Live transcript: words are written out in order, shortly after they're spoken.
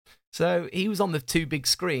So he was on the two big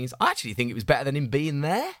screens. I actually think it was better than him being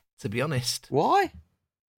there, to be honest. Why?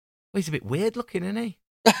 Well, he's a bit weird looking, isn't he?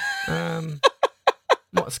 Might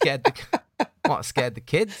have scared the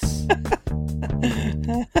kids.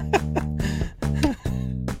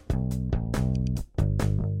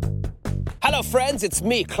 Hello, friends. It's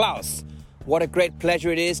me, Klaus. What a great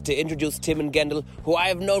pleasure it is to introduce Tim and Gendel, who I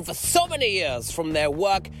have known for so many years from their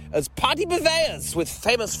work as party purveyors with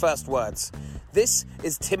Famous First Words. This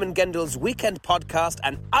is Tim and Gendel's weekend podcast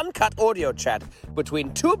and uncut audio chat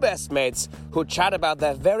between two best mates who chat about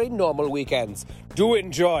their very normal weekends. Do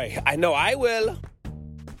enjoy. I know I will.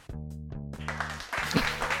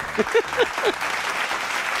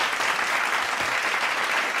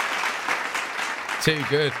 Too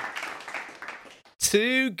good.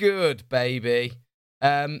 Too good, baby.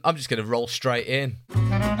 I'm just going to roll straight in.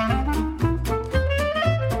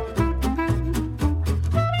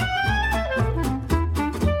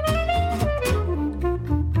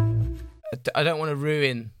 I don't want to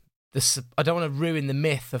ruin the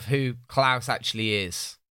myth of who Klaus actually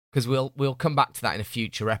is, because we'll come back to that in a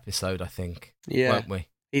future episode, I think. Yeah, won't we?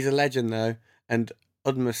 He's a legend though, and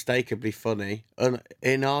unmistakably funny.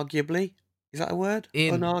 Inarguably, is that a word?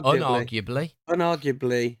 Unarguably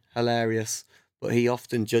hilarious. But he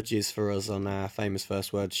often judges for us on our Famous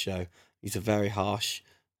First Words show. He's a very harsh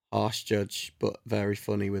judge, but very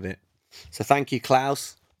funny with it. So thank you,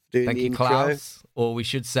 Klaus, for doing the intro. Klaus, or we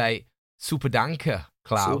should say Super Danke,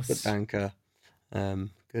 Klaus. Super Danke.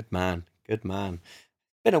 Good man.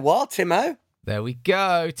 Been a while, Timo. There we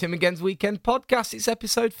go. Tim Again's Weekend Podcast. It's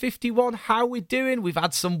episode 51. How we doing? We've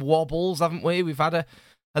had some wobbles, haven't we? We've had a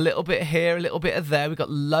little bit here, a little bit of there. We've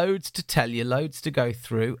got loads to tell you, loads to go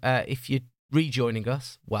through. If you're rejoining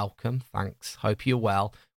us, welcome. Thanks. Hope you're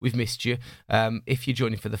well. We've missed you. If you're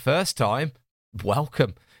joining for the first time,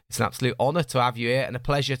 welcome. It's an absolute honour to have you here and a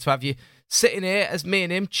pleasure to have you sitting here as me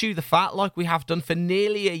and him chew the fat like we have done for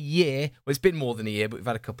nearly a year. Well, it's been more than a year, but we've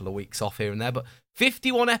had a couple of weeks off here and there. But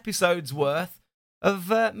 51 episodes worth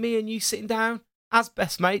of me and you sitting down as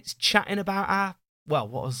best mates, chatting about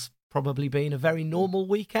what has probably been a very normal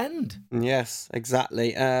weekend. Yes,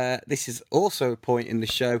 exactly. This is also a point in the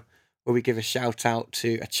show where we give a shout out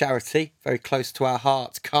to a charity very close to our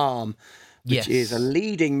hearts, Calm, which is a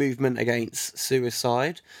leading movement against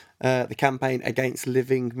suicide, the campaign against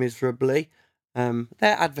living miserably. They're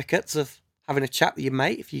advocates of having a chat with your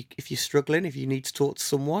mate. If you're struggling, if you need to talk to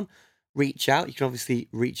someone, reach out. You can obviously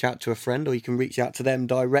reach out to a friend, or you can reach out to them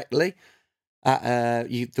directly at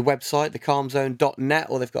the website, thecalmzone.net,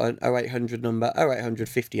 or they've got an 0800 number, 0800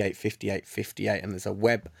 58 58 58, and there's a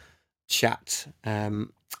web chat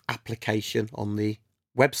application on the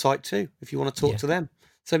website too, if you want to talk to them.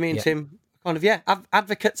 So me and Tim,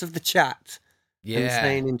 advocates of the chat, and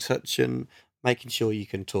staying in touch and making sure you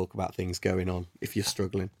can talk about things going on if you're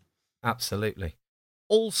struggling. Absolutely.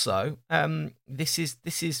 Also, this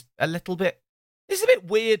is a little bit. It's a bit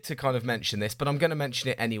weird to kind of mention this, but I'm going to mention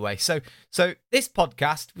it anyway. So this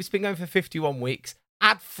podcast, we've been going for 51 weeks,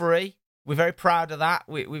 ad-free. We're very proud of that.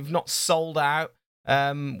 We've not sold out.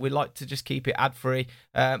 We like to just keep it ad-free,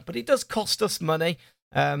 but it does cost us money.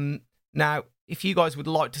 Now, if you guys would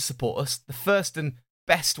like to support us, the first and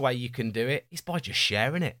best way you can do it is by just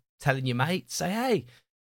sharing it, telling your mates, say, hey,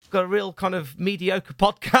 we've got a real kind of mediocre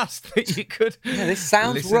podcast that you could this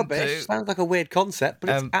sounds rubbish. Sounds like a weird concept, but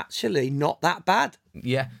it's actually not that bad.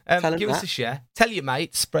 Yeah. Give us a share. Tell your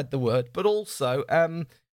mates, spread the word. But also,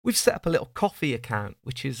 we've set up a little coffee account,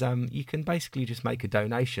 which is you can basically just make a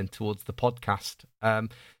donation towards the podcast.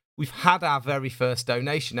 We've had our very first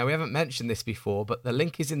donation. Now, we haven't mentioned this before, but the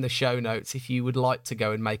link is in the show notes if you would like to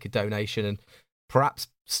go and make a donation and perhaps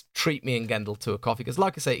treat me and Gendel to a coffee. Because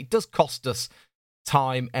like I say, it does cost us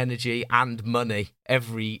time, energy, and money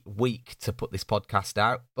every week to put this podcast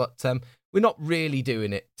out. But we're not really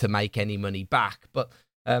doing it to make any money back. But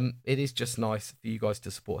it is just nice for you guys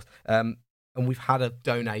to support us. And we've had a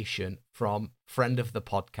donation from friend of the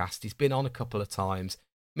podcast. He's been on a couple of times,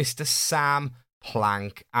 Mr. Sam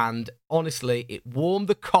Plank, and honestly, it warmed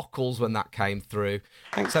the cockles when that came through.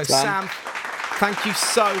 Thanks, so, Sam, thank you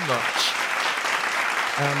so much.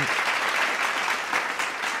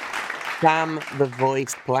 Sam the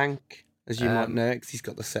Voice Plank, as you might know, because he's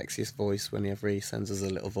got the sexiest voice whenever he sends us a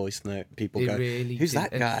little voice note. People go, really who's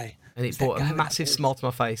that guy? And it brought a massive smile to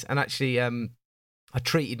my face. And actually, I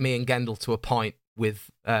treated me and Gendel to a pint with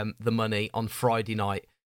the money on Friday night.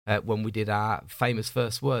 When we did our Famous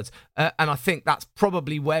First Words. And I think that's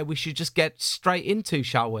probably where we should just get straight into,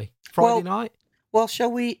 shall we? Friday night? Well,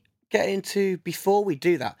 shall we get into, before we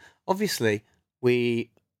do that, obviously,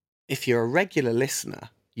 if you're a regular listener,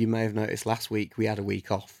 you may have noticed last week we had a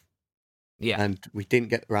week off. Yeah. And we didn't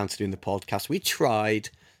get around to doing the podcast. We tried,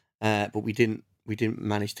 but we didn't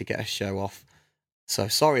manage to get a show off. So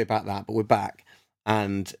sorry about that, but we're back.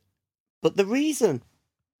 But the reason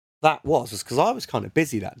that was because I was kind of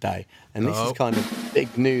busy that day, and this is kind of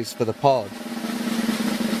big news for the pod.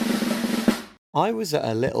 I was at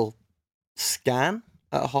a little scan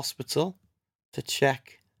at a hospital to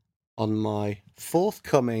check on my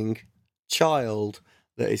forthcoming child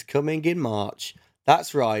that is coming in March.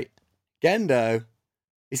 That's right, Gendo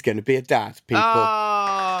is going to be a dad, people.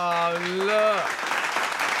 Oh, look.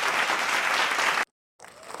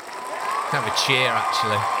 Have a cheer,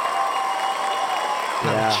 actually.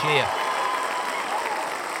 Have a cheer.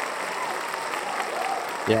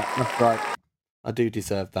 Yeah, that's right. I do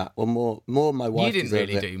deserve that. Well, more my wife. You didn't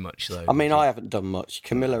really do much, though. I mean, I haven't done much.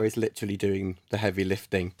 Camilla is literally doing the heavy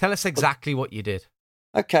lifting. Tell us exactly what you did.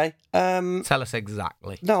 Okay. Tell us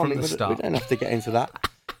exactly. No, from the start. We don't have to get into that.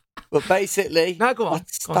 But basically, no, go on.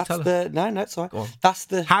 That's it's all right. That's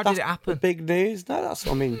the. How did it happen? The big news. No, that's.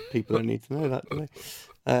 I mean, people don't need to know that, do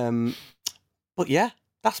they? But yeah,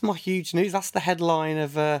 that's my huge news. That's the headline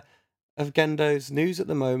of Gendo's news at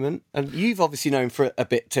the moment. And you've obviously known for a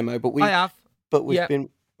bit, Timo. But I have. But we've been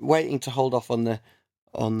waiting to hold off on the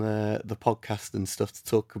podcast and stuff to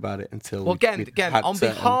talk about it until. Well, again, on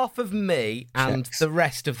behalf of me and the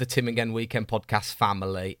rest of the Tim and Gen Weekend Podcast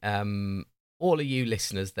family, all of you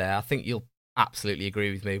listeners there, I think you'll absolutely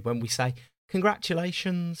agree with me when we say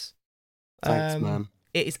congratulations. Thanks, man.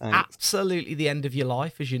 It is absolutely the end of your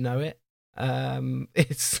life as you know it.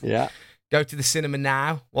 It's go to the cinema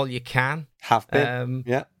now while you can. Have been.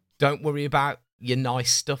 Don't worry about your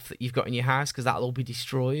nice stuff that you've got in your house because that'll all be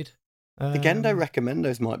destroyed. The Gendo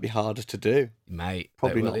Recommendos might be harder to do, mate.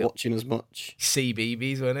 Probably not watching as much.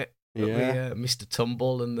 CBeebies, wasn't it? Yeah. Mr.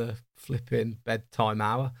 Tumble and the flipping bedtime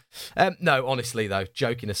hour. No, honestly though,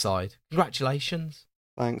 joking aside, congratulations.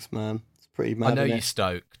 Thanks, man. It's pretty mad. I know you're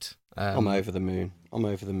stoked. I'm over the moon.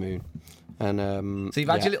 And so you've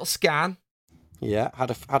had your little scan. Yeah,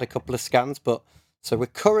 had a couple of scans, but so we're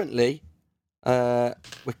currently at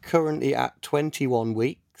 21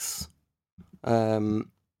 weeks,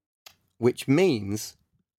 which means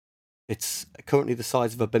it's currently the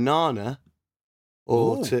size of a banana.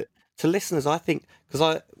 Or to listeners, I think,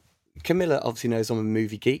 because Camilla obviously knows I'm a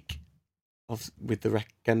movie geek, with the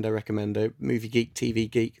Gendo Recommendo, movie geek, TV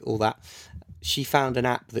geek, all that. She found an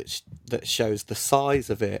app that shows the size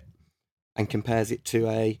of it and compares it to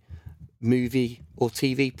a movie or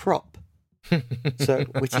TV prop. So,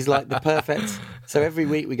 which is like the perfect. So every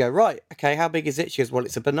week we go, right, okay, how big is it? She goes, well,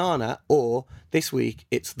 it's a banana, or this week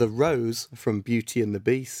it's the rose from Beauty and the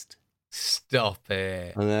Beast. Stop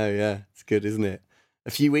it! I know, yeah, it's good, isn't it?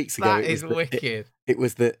 A few weeks ago, that is wicked. It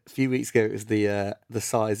was a few weeks ago. It was the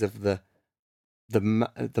size of the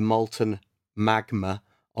molten magma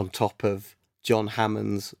on top of John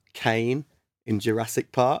Hammond's cane in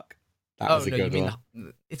Jurassic Park. That was a good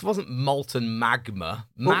one. It wasn't molten magma.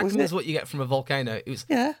 Magma is what you get from a volcano. It was,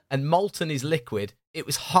 and molten is liquid. It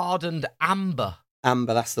was hardened amber.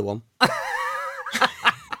 Amber, that's the one.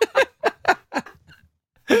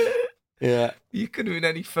 Yeah. You couldn't have been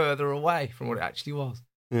any further away from what it actually was.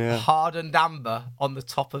 Yeah. Hardened amber on the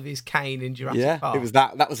top of his cane in Jurassic Park. Yeah, it was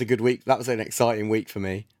that. That was a good week. That was an exciting week for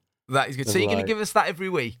me. That is good. So you're going to give us that every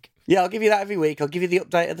week? Yeah, I'll give you that every week. I'll give you the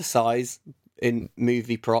update of the size in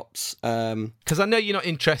movie props. Because I know you're not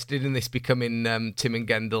interested in this becoming Tim and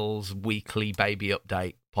Gendel's weekly baby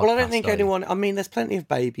update podcast. Well, I don't think anyone... I mean, there's plenty of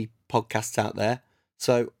baby podcasts out there.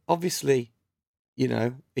 So, obviously, you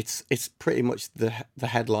know, it's pretty much the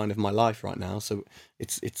headline of my life right now. So,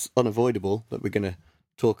 it's unavoidable that we're going to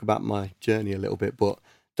talk about my journey a little bit. But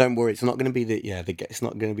don't worry, it's not going to be it's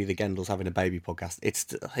not going to be the Gendels having a baby podcast. It's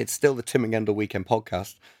still the Tim and Gendel Weekend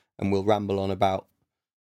Podcast, and we'll ramble on about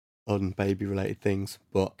baby related things.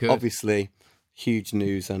 But obviously, huge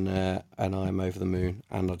news, and I'm over the moon.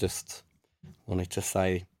 And I just wanted to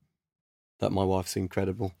say that my wife's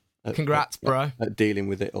incredible. Congrats, bro! At dealing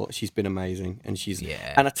with it, she's been amazing, and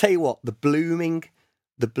And I tell you what, the bloom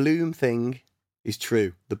thing is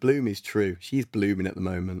true. The bloom is true. She's blooming at the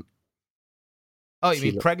moment. Oh,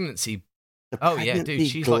 you mean pregnancy? Oh yeah, dude,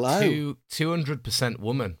 she's glow. Like 200%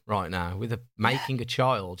 woman right now. With making a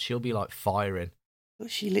child, she'll be like firing.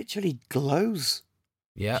 She literally glows.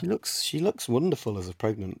 Yeah, she looks wonderful as a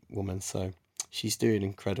pregnant woman. So she's doing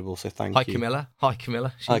incredible. So thank you. Hi, Camilla. Hi,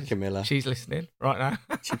 Camilla. She's listening right now.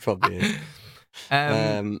 She probably is.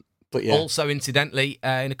 But yeah. Also, incidentally,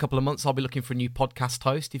 in a couple of months, I'll be looking for a new podcast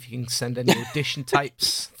host. If you can send any audition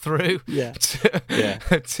tapes through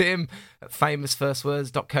to Tim at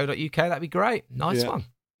famousfirstwords.co.uk, that'd be great. Nice one.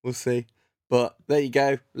 We'll see. But there you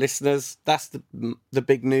go, listeners. That's the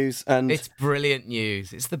big news, and it's brilliant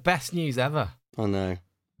news. It's the best news ever. I know.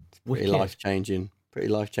 It's pretty life changing. Pretty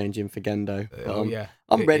life changing for Gendo.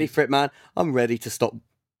 I'm ready for it, man. I'm ready to stop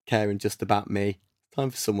caring just about me. Time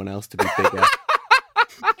for someone else to be bigger.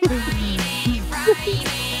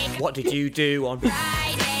 What did you do on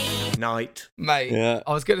Friday night? Mate, Yeah.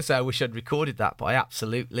 I was going to say I wish I'd recorded that, but I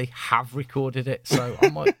absolutely have recorded it. So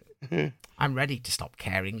I'm ready to stop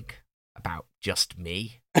caring about just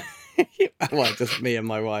me. Well, just me and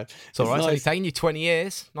my wife. It's all right. It's only nice. taken you 20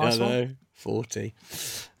 years. Nice I one. know, 40.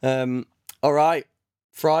 All right,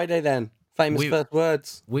 Friday then. Famous first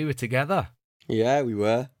words. We were together. Yeah, we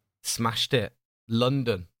were. Smashed it.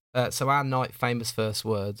 London. So our night, famous first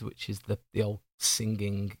words, which is the old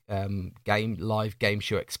singing live game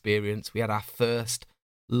show experience. We had our first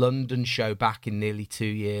London show back in nearly 2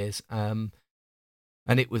 years.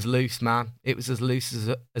 And it was loose, man. It was as loose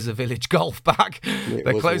as a village golf bag.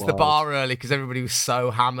 They closed the bar early because everybody was so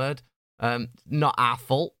hammered. Not our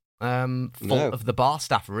fault. Fault of the bar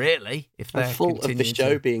staff, really. If they're fault of the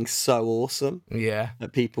show being so awesome. Yeah.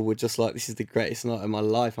 That people were just like, this is the greatest night of my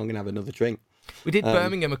life. I'm going to have another drink. We did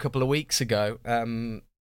Birmingham a couple of weeks ago.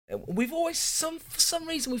 We've always, for some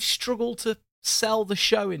reason, we've struggled to sell the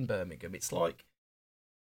show in Birmingham. It's like,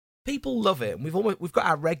 people love it, and we've got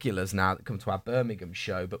our regulars now that come to our Birmingham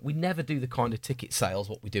show, but we never do the kind of ticket sales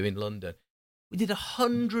what we do in London. We did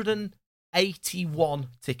 181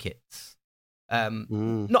 tickets.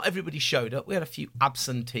 Not everybody showed up. We had a few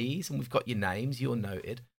absentees, and we've got your names. You're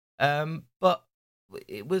noted. But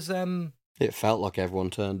it was. It felt like everyone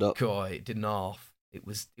turned up. God, it didn't half. It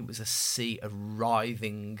was a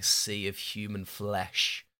writhing sea of human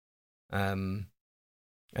flesh. And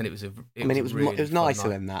it was it was nicer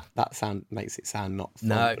than that. That sound makes it sound not fun.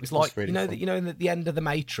 No, it was like really fun. at the end of the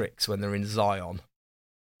Matrix when they're in Zion.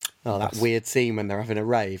 Oh, that weird scene when they're having a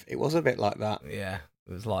rave. It was a bit like that. Yeah,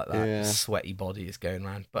 it was like that. Yeah. Sweaty body is going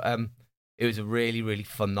around, but it was a really, really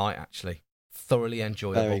fun night actually. Thoroughly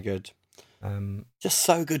enjoyable. Very good. Just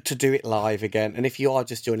so good to do it live again. And if you are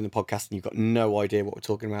just joining the podcast and you've got no idea what we're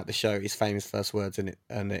talking about, the show is Famous First Words, and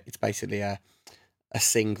it's basically a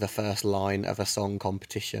sing the first line of a song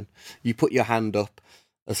competition. You put your hand up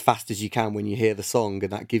as fast as you can when you hear the song,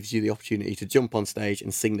 and that gives you the opportunity to jump on stage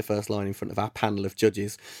and sing the first line in front of our panel of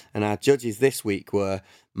judges. And our judges this week were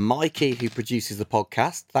Mikey, who produces the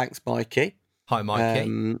podcast. Thanks, Mikey. Hi,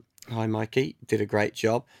 Mikey. Hi, Mikey. Did a great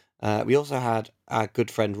job. We also had our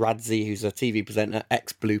good friend Radzi, who's a TV presenter,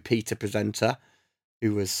 ex-Blue Peter presenter,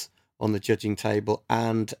 who was on the judging table,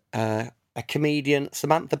 and a comedian,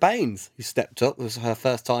 Samantha Baines, who stepped up. It was her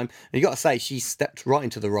first time, and you got to say she stepped right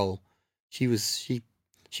into the role. She was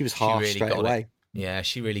harsh really straight away. Yeah,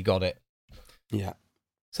 she really got it. Yeah.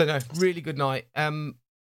 So no, really good night.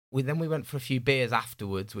 We went for a few beers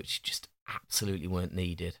afterwards, which just absolutely weren't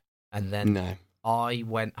needed, and then No. I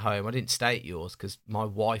went home. I didn't stay at yours because my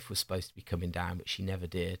wife was supposed to be coming down, but she never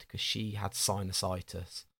did because she had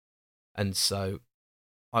sinusitis. And so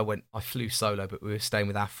I flew solo, but we were staying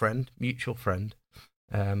with our mutual friend,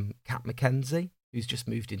 Kat McKenzie, who's just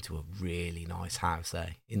moved into a really nice house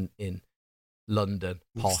there in London.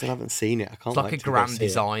 I Posh. still haven't seen it. I can't It's like wait a to go Grand see it.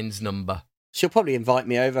 Designs number. She'll probably invite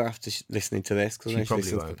me over after listening to this because I know she probably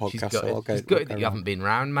listens to the won't. She's podcast. gutted. So I'll go. She's gutted that you haven't been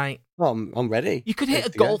round, mate. Well, I'm ready. You could hit a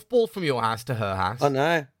Ready to go. golf ball from your house to her house. I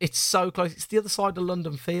know. It's so close. It's the other side of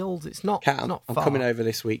London Fields. It's not. Kat, it's not I'm far. coming over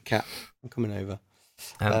this week, Kat. I'm coming over.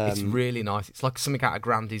 It's really nice. It's like something out of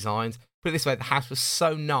Grand Designs. Put it this way: the house was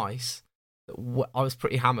so nice that I was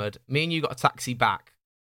pretty hammered. Me and you got a taxi back.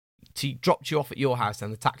 She dropped you off at your house,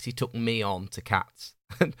 and the taxi took me on to Kat's.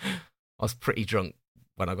 I was pretty drunk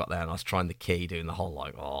when I got there, and I was trying the key, doing the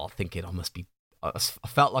whole thinking I must be. I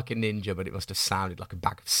felt like a ninja, but it must have sounded like a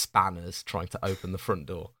bag of spanners trying to open the front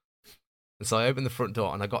door. And so I opened the front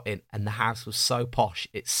door and I got in, and the house was so posh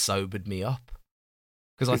it sobered me up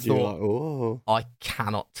because I thought, oh, I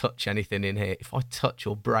cannot touch anything in here. If I touch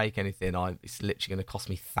or break anything, it's literally going to cost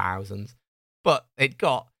me thousands. But she's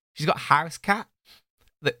got a house cat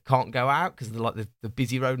that can't go out because of the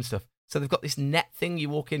busy road and stuff. So they've got this net thing you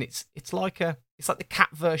walk in. It's like the cat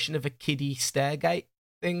version of a kiddie stairgate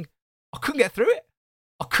thing. I couldn't get through it.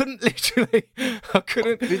 I couldn't. Through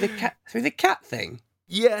the cat thing.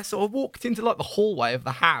 Yeah, so I walked into the hallway of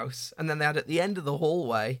the house, and then they had at the end of the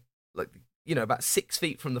hallway, about 6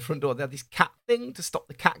 feet from the front door, they had this cat thing to stop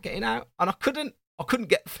the cat getting out, and I couldn't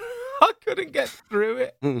get through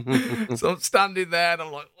it. So I'm standing there, and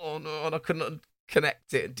I'm like, oh no, and I couldn't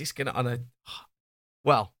connect it and disconnect. And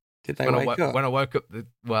did they wake up? When I woke up,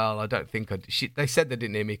 I don't think they said they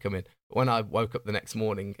didn't hear me come in. But when I woke up the next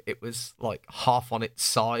morning, it was like half on its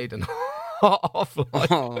side and off.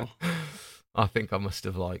 Like, Oh, I think I must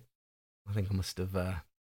have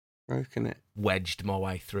broken it. wedged my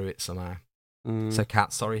way through it somehow. Mm. So,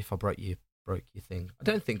 Kat, sorry if I broke your thing. I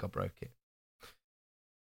don't think I broke it.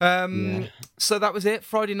 Yeah. So that was it.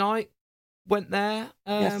 Friday night, went there.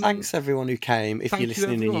 Yeah, thanks everyone who came. If thank you're you,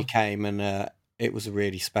 listening and everyone. you came, and it was a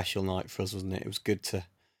really special night for us, wasn't it? It was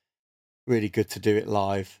really good to do it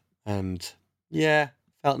live, and yeah,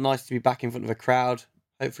 felt nice to be back in front of a crowd.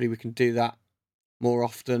 Hopefully, we can do that more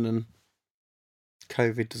often, and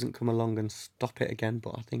COVID doesn't come along and stop it again.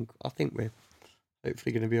 But I think we're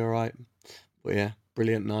hopefully going to be all right. But yeah,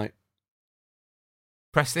 brilliant night.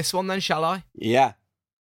 Press this one then, shall I? Yeah.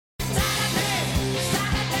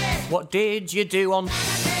 What did you do on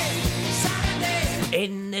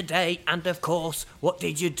in the day? And of course, what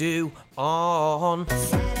did you do on?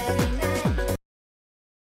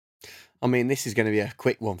 I mean, this is going to be a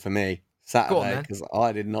quick one for me. Go on, Saturday, then. because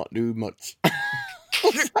I did not do much.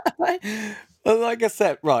 Well, like I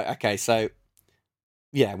said, right, okay, so,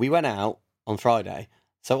 yeah, we went out on Friday,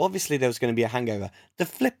 so obviously there was going to be a hangover. The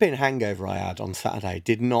flipping hangover I had on Saturday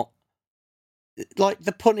did not, like,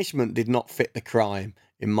 the punishment did not fit the crime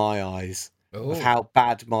in my eyes of how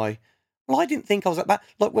bad my... Well, I didn't think I was that bad.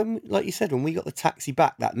 Like you said, when we got the taxi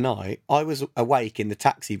back that night, I was awake in the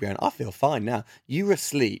taxi going, I feel fine now. You were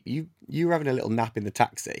asleep. You were having a little nap in the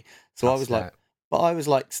taxi. So I was like,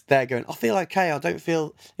 there going, I feel okay. I don't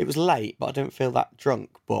feel, it was late, but I don't feel that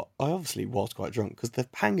drunk. But I obviously was quite drunk because the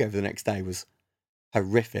hangover the next day was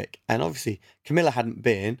horrific. And obviously Camilla hadn't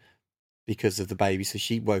been because of the baby. So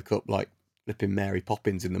she woke up like flipping Mary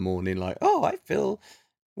Poppins in the morning, like, oh, I feel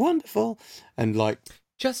wonderful. And like,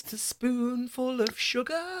 just a spoonful of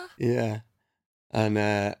sugar. yeah, and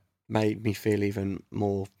made me feel even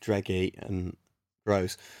more dreggy and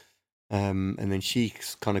gross. And then she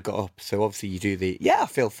kind of got up. So obviously you do I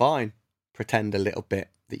feel fine. Pretend a little bit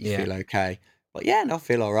that you feel okay. But yeah, no, I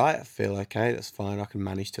feel all right. I feel okay. That's fine. I can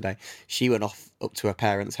manage today. She went off up to her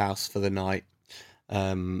parents' house for the night.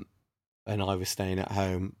 And I was staying at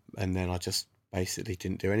home. And then I just basically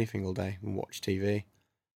didn't do anything all day and watch TV.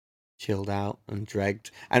 Chilled out and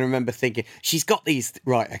dragged. And I remember thinking, she's got these,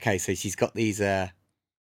 right, okay, so she's got these,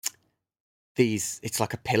 it's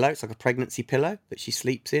like a pillow, it's like a pregnancy pillow that she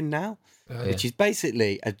sleeps in now, which is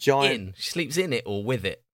basically a giant... She sleeps in it or with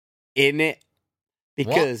it? In it,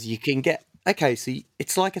 because you can get... Okay, so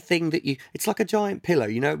it's like a thing that it's like a giant pillow,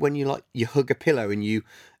 you know, when you hug a pillow and you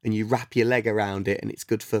wrap your leg around it, and it's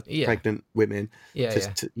good for pregnant women.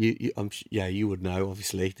 You would know,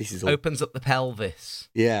 obviously. This is all... Opens up the pelvis.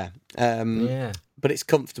 Yeah. But it's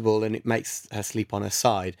comfortable and it makes her sleep on her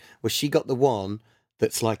side. Well, she got the one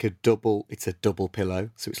that's like it's a double pillow.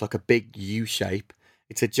 So it's like a big U shape.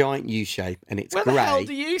 It's a giant U shape and it's grey. Where the hell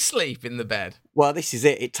do you sleep in the bed? Well, this is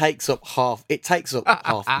it. It takes up half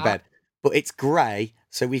the bed. But it's grey,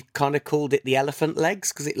 so we've kind of called it the elephant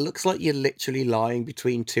legs because it looks like you're literally lying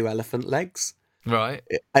between two elephant legs. Right.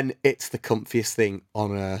 And it's the comfiest thing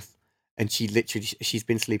on earth. And she's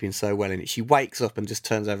been sleeping so well in it. She wakes up and just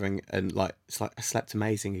turns over and like, it's like, I slept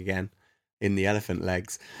amazing again in the elephant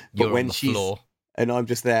legs. But You're when on the floor. And I'm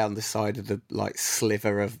just there on the side of the like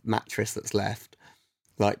sliver of mattress that's left,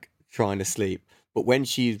 like trying to sleep. But when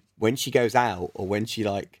she goes out or when she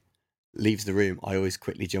like leaves the room, I always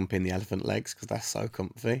quickly jump in the elephant legs because they're so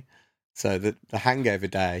comfy. So the hangover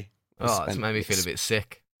day... it's made me feel a bit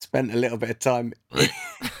sick. Spent a little bit of time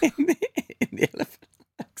in the elephant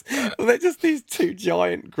legs. Well, they're just these two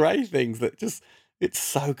giant grey things that just... It's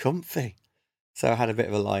so comfy. So I had a bit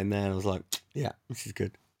of a lie in there and I was like, yeah, this is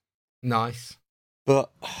good. Nice.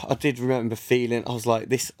 But I did remember feeling... I was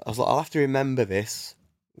like, I'll have to remember this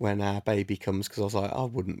when our baby comes because I was like, I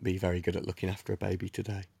wouldn't be very good at looking after a baby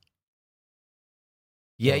today.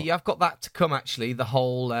 Yeah, I've got that to come, actually. The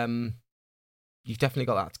whole, you've definitely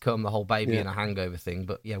got that to come, the whole baby and a hangover thing.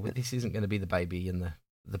 But yeah, this isn't going to be the baby and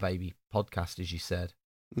the baby podcast, as you said.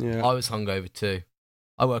 Yeah. I was hungover too.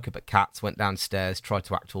 I woke up at Kat's, went downstairs, tried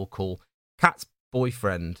to act all cool. Kat's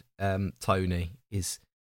boyfriend, Tony,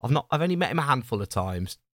 I've only met him a handful of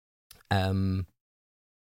times. But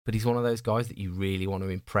he's one of those guys that you really want to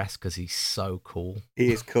impress because he's so cool.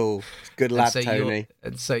 He is cool. Good lad, Tony.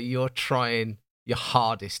 And so you're trying your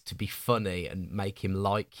hardest to be funny and make him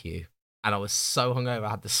like you. And I was so hungover, I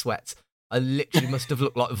had the sweats. I literally must have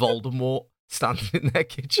looked like Voldemort standing in their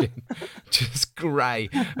kitchen, just grey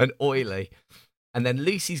and oily. And then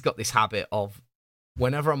Lucy's got this habit of,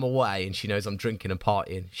 whenever I'm away and she knows I'm drinking and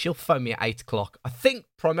partying, she'll phone me at 8 o'clock. I think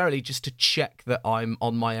primarily just to check that I'm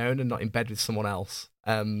on my own and not in bed with someone else.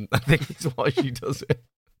 I think it's why she does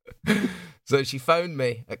it. So she phoned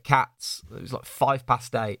me at Cat's. It was like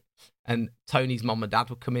 8:05. And Tony's mum and dad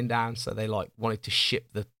were coming down, so they like wanted to ship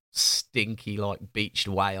the stinky like beached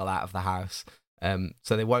whale out of the house.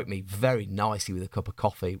 So they woke me very nicely with a cup of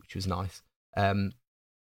coffee, which was nice.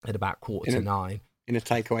 At about 9:15 in a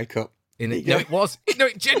takeaway cup. It was. No,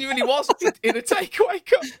 it genuinely was in a takeaway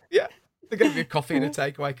cup. Yeah, they gave me a coffee in a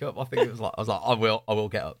takeaway cup. I think it was like I was like, I will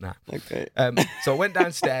get up now. Okay. So I went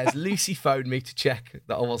downstairs. Lucy phoned me to check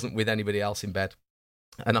that I wasn't with anybody else in bed,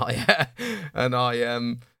 and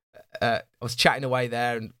I was chatting away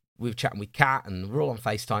there, and we were chatting with Kat, and we're all on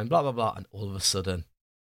FaceTime, blah blah blah, and all of a sudden,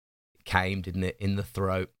 it came, didn't it, in the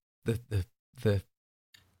throat, the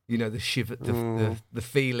you know, the shiver, the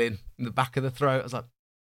feeling in the back of the throat. I was like,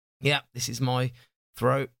 yeah, this is my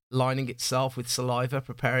throat lining itself with saliva,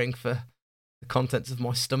 preparing for the contents of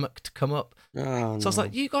my stomach to come up. Oh, so I was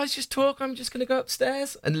like, you guys just talk, I'm just going to go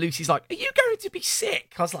upstairs. And Lucy's like, are you going to be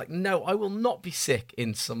sick? I was like, no, I will not be sick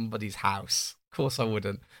in somebody's house. Of course I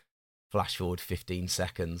wouldn't. Flash forward 15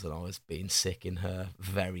 seconds and I was being sick in her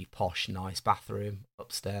very posh, nice bathroom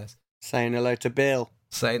upstairs. Saying hello to Bill.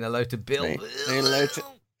 Saying hello to Bill.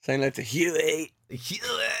 Saying hello to Huey.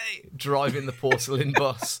 Driving the porcelain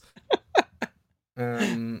bus.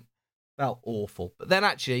 Felt awful. But then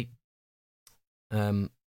actually,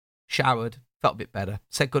 showered, felt a bit better.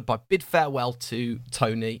 Said goodbye, bid farewell to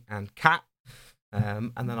Tony and Kat.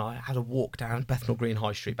 And then I had a walk down Bethnal Green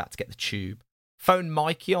High Street back to get the tube. Phoned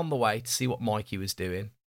Mikey on the way to see what Mikey was doing.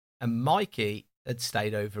 And Mikey had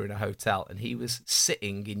stayed over in a hotel and he was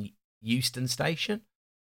sitting in Euston Station.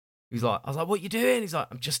 I was like, what are you doing? He's like,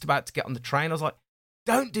 I'm just about to get on the train. I was like,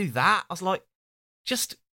 don't do that. I was like,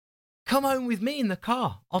 just come home with me in the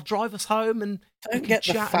car. I'll drive us home and don't get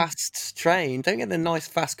the fast train. Don't get the nice,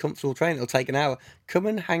 fast, comfortable train. It'll take an hour. Come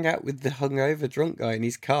and hang out with the hungover drunk guy in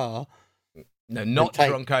his car. No, not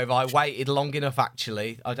drunk over. I waited long enough,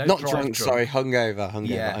 actually. I don't not drive drunk. Sorry, hungover.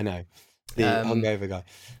 Yeah. I know. The hungover guy.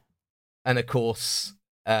 And of course,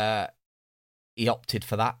 he opted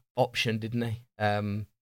for that option, didn't he?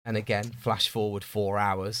 And again, flash forward 4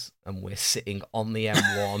 hours, and we're sitting on the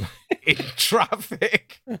M1 in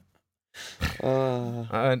traffic.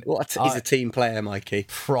 He's a team player, Mikey.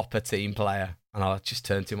 Proper team player. And I just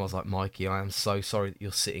turned to him. I was like, Mikey, I am so sorry that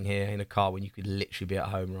you're sitting here in a car when you could literally be at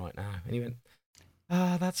home right now. And he went,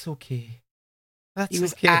 that's okay. He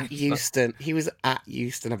was at Euston. He was at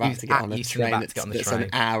Euston about to get on a train. It's an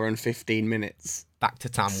hour and 15 minutes. Back to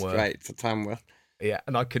Tamworth. Straight to Tamworth. Yeah,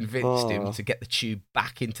 and I convinced him to get the tube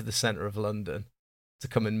back into the centre of London to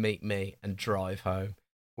come and meet me and drive home.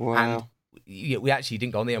 Wow. And we actually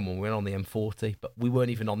didn't go on the M1, we went on the M40, but we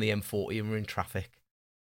weren't even on the M40 and we were in traffic.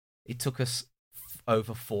 It took us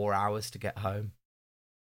over 4 hours to get home.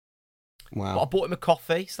 Wow. But I bought him a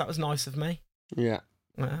coffee, so that was nice of me. Yeah.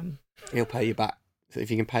 He'll pay you back. So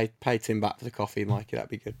if you can pay Tim back for the coffee, Mikey,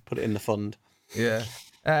 that'd be good. Put it in the fund. Yeah.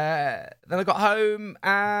 Then I got home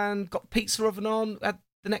and got the pizza oven on. Had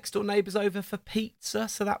the next door neighbours over for pizza,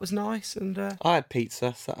 so that was nice. And I had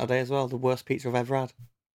pizza Saturday as well. The worst pizza I've ever had.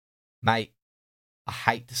 Mate, I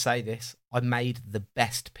hate to say this, I made the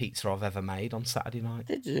best pizza I've ever made on Saturday night.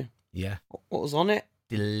 Did you? Yeah. What was on it?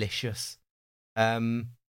 Delicious.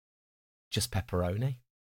 Just pepperoni.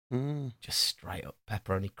 Just straight up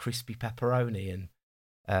pepperoni, crispy pepperoni,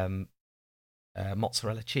 and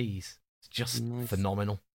mozzarella cheese. It's just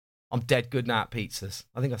phenomenal. I'm dead good now at pizzas.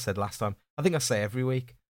 I think I said last time. I think I say every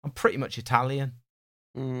week. I'm pretty much Italian.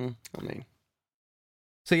 So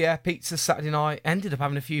yeah, pizza Saturday night. Ended up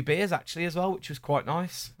having a few beers actually as well, which was quite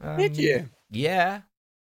nice. Did you? Yeah.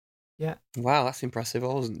 Wow, that's impressive. I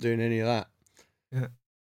wasn't doing any of that. Yeah.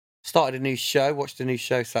 Started a new show. Watched a new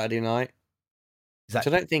show Saturday night. So I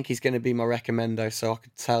don't think he's going to be my recommendo, so I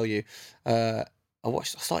could tell you. I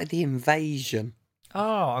started The Invasion. Oh,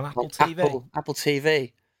 on Apple TV. Apple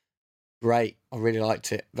TV. Great. I really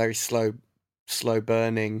liked it. Very slow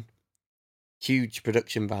burning. Huge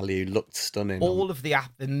production value. Looked stunning. All of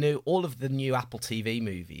the new Apple TV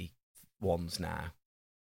movie ones now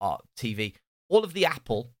are TV. All of the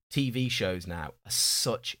Apple TV shows now are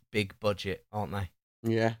such big budget, aren't they?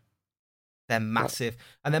 Yeah. They're massive.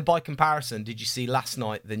 And then by comparison, did you see last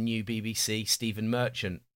night the new BBC Stephen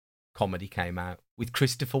Merchant comedy came out with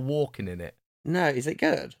Christopher Walken in it? No, is it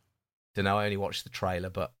good? Don't know, I only watched the trailer,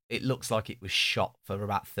 but it looks like it was shot for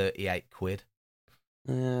about 38 quid.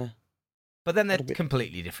 Yeah. But then they're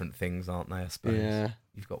completely different things, aren't they, I suppose? Yeah.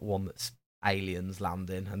 You've got one that's aliens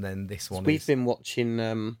landing, and then this one We've been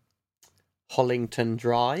watching Hollington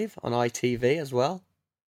Drive on ITV as well.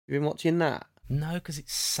 You've been watching that? No, because it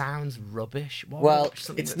sounds rubbish. Well,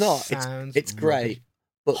 it's not. It's great.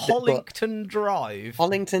 But Hollington Drive.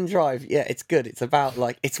 Hollington Drive, yeah, it's good. It's about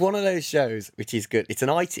it's one of those shows which is good. It's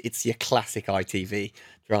it's your classic ITV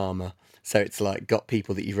drama. So it's got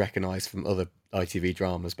people that you recognise from other ITV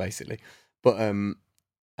dramas, basically. But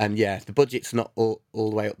and yeah, the budget's not all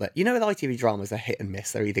the way up there. You know, with ITV dramas, they're hit and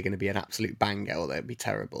miss. They're either going to be an absolute banger or they'll be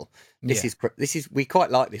terrible. This is we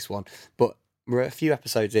quite like this one, but we're a few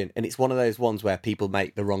episodes in, and it's one of those ones where people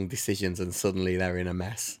make the wrong decisions and suddenly they're in a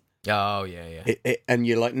mess. Oh yeah. And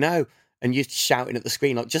you're like, no, and you're shouting at the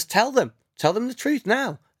screen just tell them the truth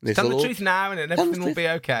now. Tell them the truth now, and everything will be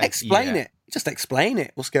okay. Explain it. Just explain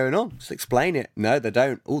it. What's going on? Just explain it. No, they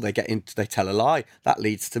don't. Oh, they tell a lie. That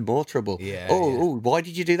leads to more trouble. Oh, why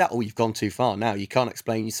did you do that? Oh, you've gone too far now. You can't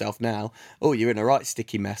explain yourself now. Oh, you're in a right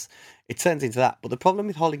sticky mess. It turns into that. But the problem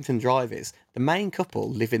with Hollington Drive is the main couple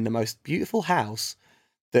live in the most beautiful house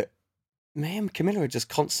that me and Camilla are just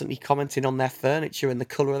constantly commenting on their furniture and the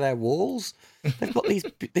colour of their walls. They've got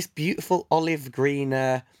this beautiful olive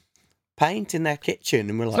green paint in their kitchen,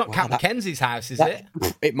 and we're it's like, not Cat Mackenzie's house, is it?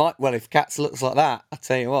 It might. Well, if Cat's looks like that, I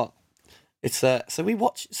tell you what, it's so we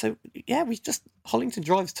watch. So yeah, we just Hollington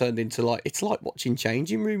Drive's turned into it's like watching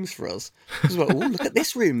changing rooms for us. Because oh, look at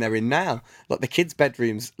this room they're in now. Like the kids'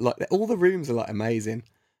 bedrooms, all the rooms are amazing,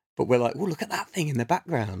 but we're like, oh, look at that thing in the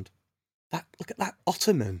background. Look at that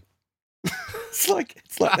ottoman. it's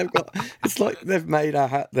like they've made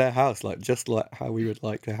their house just like how we would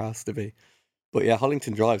like the house to be. But yeah,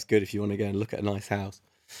 Hollington Drive's good if you want to go and look at a nice house.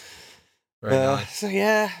 Very nice. So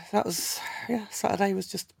yeah, that was Saturday was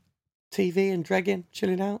just TV and dregging,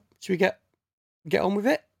 chilling out. Should we get on with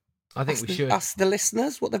it? I think we should ask the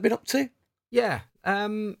listeners what they've been up to. Yeah.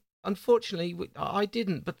 Unfortunately, I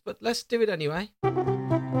didn't, but let's do it anyway.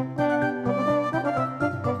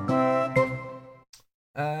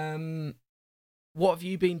 What have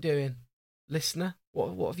you been doing, listener?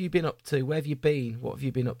 What have you been up to? Where have you been? What have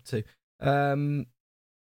you been up to? I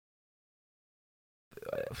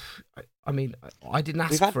mean, I didn't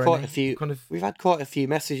ask for quite a few. We've had quite a few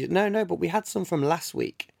messages. No, but we had some from last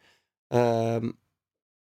week. That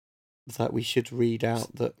we should read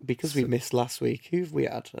out because we missed last week. Who have we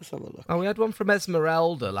had? Let's have a look. Oh, we had one from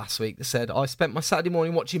Esmeralda last week that said, I spent my Saturday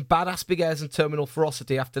morning watching Badass Big Airs and Terminal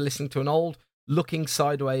Ferocity after listening to an old Looking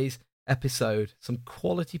Sideways episode. Some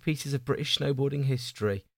quality pieces of British snowboarding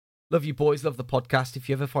history. Love you boys, love the podcast. If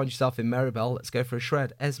you ever find yourself in Maribel, let's go for a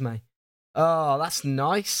shred. Esme. Oh, that's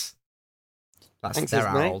nice. Thanks, there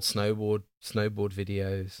Esme. are old snowboard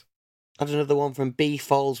videos. I had another one from B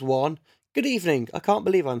Foles 1. Good evening. I can't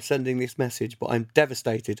believe I'm sending this message, but I'm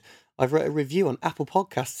devastated. I've wrote a review on Apple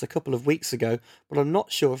Podcasts a couple of weeks ago, but I'm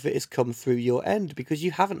not sure if it has come through your end because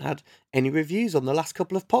you haven't had any reviews on the last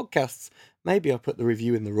couple of podcasts. Maybe I put the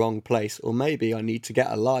review in the wrong place, or maybe I need to get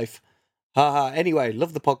a life. Haha. Anyway,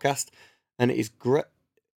 love the podcast, and it is great.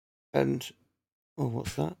 And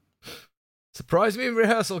what's that? Surprise me in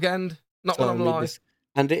rehearsal, Gend. Not when I'm live.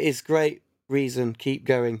 And it is great reason. Keep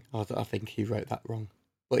going. I think he wrote that wrong.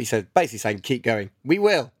 But he said, basically saying, keep going. We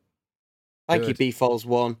will. Thank you, B-Foles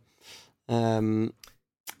 1.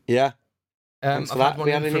 Yeah. Thanks for that.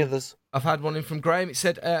 We had any others? I've had one in from Graham. It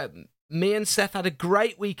said, me and Seth had a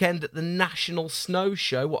great weekend at the National Snow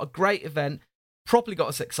Show. What a great event. Properly got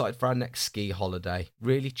us excited for our next ski holiday.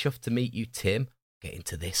 Really chuffed to meet you, Tim. Get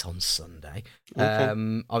into this on Sunday.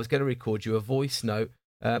 Okay. I was going to record you a voice note,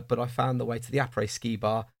 but I found the way to the Après Ski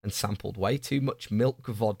Bar and sampled way too much milk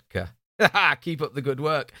vodka. Keep up the good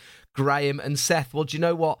work, Graham and Seth. Well, do you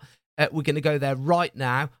know what? We're going to go there right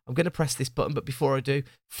now. I'm going to press this button, but before I do,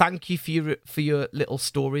 thank you for your little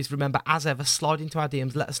stories. Remember, as ever, slide into our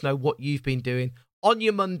DMs. Let us know what you've been doing on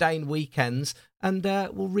your mundane weekends, and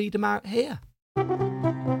we'll read them out here.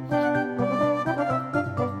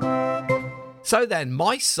 So then,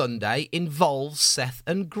 my Sunday involves Seth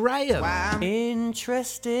and Graham. Wow.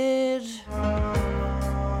 Interested.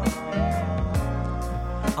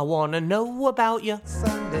 I want to know about you.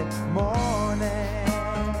 Sunday morning.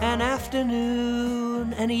 An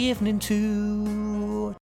afternoon and evening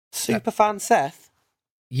too. Superfan Seth?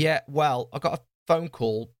 Yeah, well, I got a phone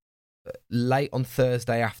call late on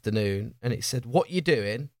Thursday afternoon, and it said, what you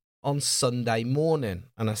doing on Sunday morning?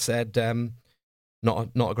 And I said, not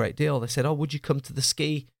a great deal. They said, would you come to the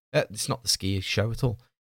ski? It's not the ski show at all.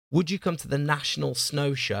 Would you come to the National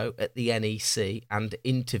Snow Show at the NEC and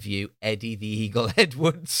interview Eddie the Eagle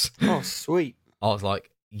Edwards? Oh, sweet. I was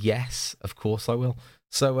like, yes, of course I will.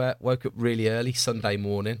 So woke up really early Sunday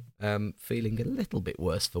morning, feeling a little bit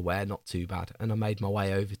worse for wear, not too bad. And I made my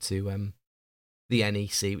way over to the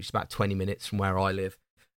NEC, which is about 20 minutes from where I live.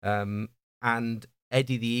 And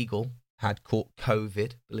Eddie the Eagle had caught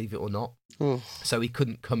COVID, believe it or not. So he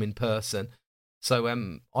couldn't come in person. So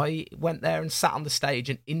I went there and sat on the stage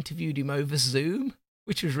and interviewed him over Zoom,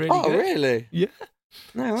 which was really good. Oh, really? Yeah.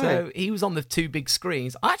 No way. So he was on the 2 big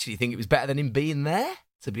screens. I actually think it was better than him being there,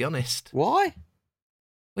 to be honest. Why?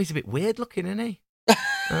 Well, he's a bit weird looking, isn't he?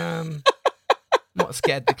 Might have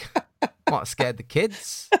scared the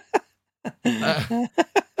kids.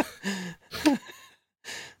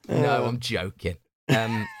 No, I'm joking.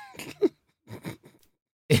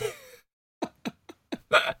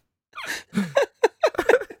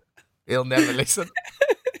 He'll never listen.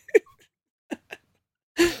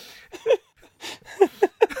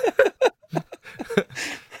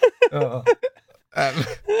 Oh.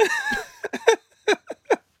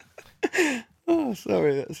 Oh,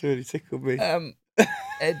 sorry, that's really tickled me.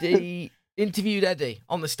 Eddie interviewed Eddie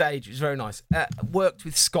on the stage. It was very nice. Worked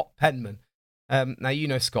with Scott Penman. Now you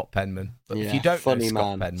know Scott Penman, but if you don't know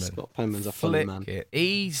Scott Penman's a funny man.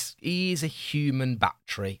 He is a human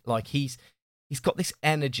battery. Like he's got this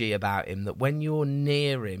energy about him that when you're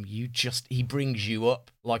near him, he brings you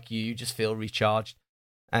up. Like you just feel recharged.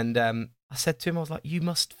 And I said to him, I was like, you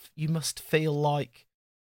must feel like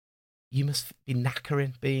you must be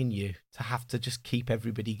knackering being you to have to just keep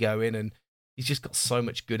everybody going. And he's just got so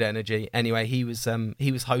much good energy. Anyway, he was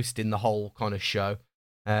hosting the whole kind of show.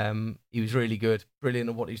 He was really good, brilliant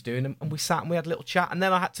at what he's doing, and we sat and we had a little chat. And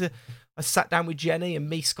then I sat down with Jenny,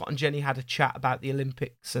 and Scott and Jenny had a chat about the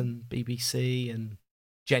Olympics and BBC and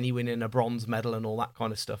Jenny winning a bronze medal and all that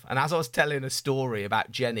kind of stuff. And as I was telling a story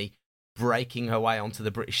about Jenny breaking her way onto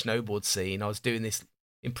the British snowboard scene, I was doing this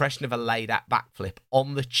impression of a laid-out backflip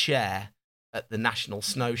on the chair at the National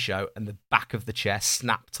Snow Show, and the back of the chair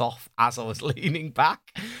snapped off as I was leaning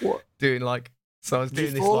back. What? So I was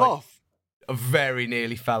doing this off? I very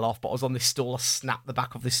nearly fell off, but I was on this stool. I snapped the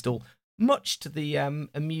back of this stool, much to the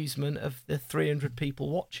amusement of the 300 people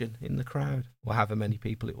watching in the crowd, or however many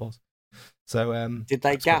people it was. So, did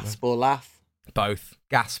they gasp or laugh? Both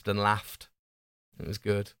gasped and laughed. It was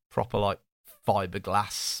good, proper like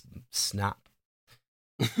fiberglass snap.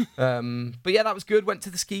 But yeah, that was good. Went to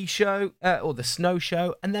the ski show or the snow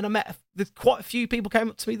show, and then I met quite a few people came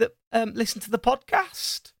up to me that listened to the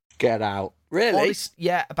podcast. Get out. Really?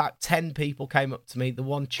 Yeah, about 10 people came up to me. The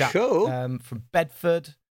one chap from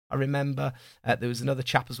Bedford, I remember. There was another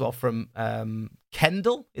chap as well from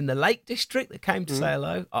Kendal in the Lake District that came to say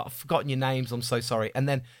hello. I've forgotten your names, I'm so sorry. And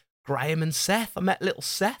then Graham and Seth. I met little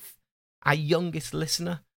Seth, our youngest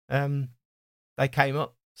listener. They came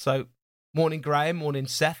up. So, morning Graham, morning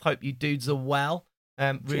Seth. Hope you dudes are well.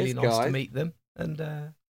 Really nice to meet them. And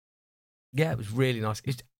yeah, it was really nice.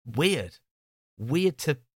 It's weird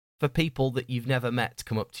for people that you've never met to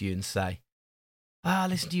come up to you and say,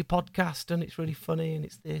 listen to your podcast and it's really funny and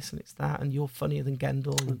it's this and it's that and you're funnier than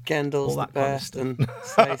Gendel. And Gendel's the best. And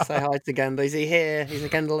say hi to Gendel. Is he here? Is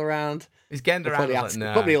Gendel around? Is Gendel around?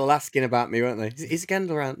 No. Probably all asking about me, weren't they? Is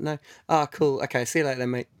Gendel around? No. Ah, cool. Okay, see you later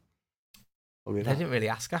then, mate. They didn't really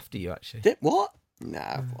ask after you, actually. What?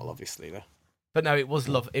 No, well, obviously, though. But no, it was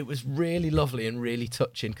It was really lovely and really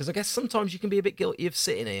touching, because I guess sometimes you can be a bit guilty of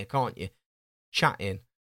sitting here, can't you? Chatting.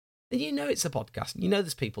 And you know it's a podcast, and you know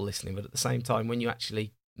there's people listening, but at the same time, when you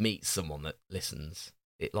actually meet someone that listens,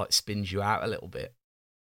 it like spins you out a little bit.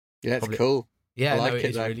 Yeah, it's cool. Yeah, it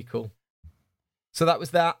is really cool. So that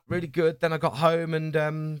was that, really good. Then I got home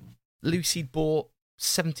and Lucy bought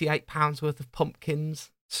 £78 worth of pumpkins,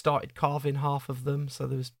 started carving half of them, so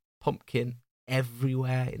there was pumpkin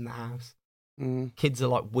everywhere in the house. Kids are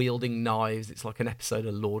like wielding knives. It's like an episode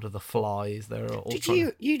of Lord of the Flies.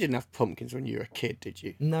 You didn't have pumpkins when you were a kid, did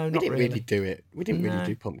you? No, not really. We didn't really do it. We didn't really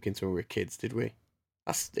do pumpkins when we were kids, did we?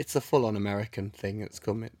 It's a full-on American thing that's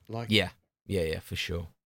come. Yeah, for sure.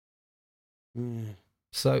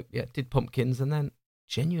 So yeah, did pumpkins, and then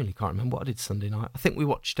genuinely can't remember what I did Sunday night. I think we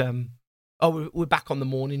watched. We're back on the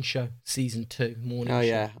morning show, season 2. Morning. Oh show.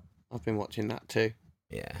 yeah, I've been watching that too.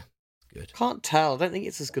 Yeah. Good. Can't tell. I don't think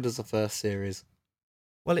it's as good as the first series.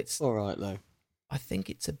 Well, it's all right though. I think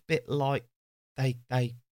it's a bit like they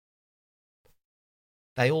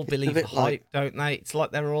all believe the hype, don't they? It's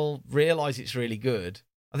like they all realise it's really good.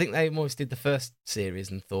 I think they almost did the first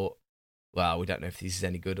series and thought, well, we don't know if this is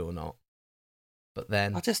any good or not. But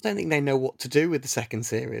then I just don't think they know what to do with the second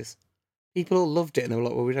series. People all loved it and they were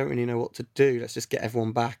like, well, we don't really know what to do. Let's just get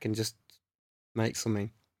everyone back and just make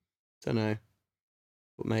something. Don't know.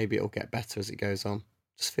 But maybe it'll get better as it goes on.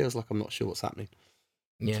 Just feels like I'm not sure what's happening.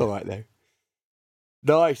 Yeah. It's all right, though.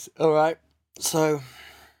 Nice. All right. So,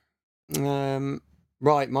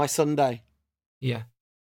 right, my Sunday. Yeah.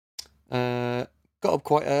 Got up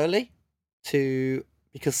quite early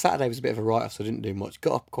because Saturday was a bit of a write-off, so I didn't do much.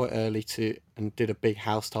 Got up quite early and did a big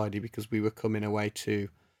house tidy because we were coming away to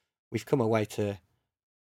we've come away to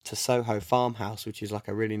Soho Farmhouse, which is like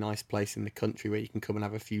a really nice place in the country where you can come and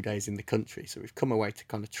have a few days in the country. So we've come away to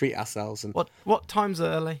kind of treat ourselves. And what time's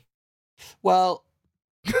early? Well,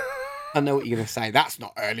 I know what you're going to say. That's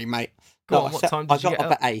not early, mate. Go on, what time did you get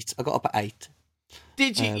up? At 8. I got up at 8.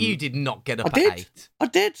 Did you? You did not get up at 8. I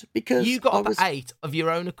did, because you got up at 8 of your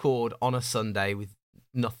own accord on a Sunday with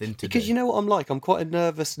nothing to do. Because you know what I'm like? I'm quite a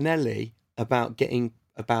nervous Nelly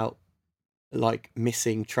about like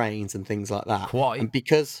missing trains and things like that. Quite. And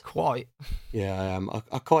because yeah, I am.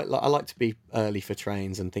 I like to be early for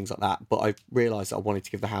trains and things like that. But I realised that I wanted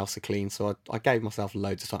to give the house a clean, so I gave myself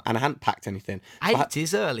loads of time, and I hadn't packed anything. 8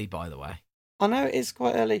 is early, by the way. I know it is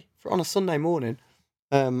quite early on a Sunday morning.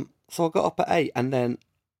 So I got up at 8, and then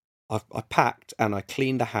I packed and I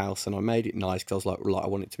cleaned the house and I made it nice, because I was like I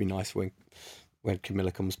want it to be nice when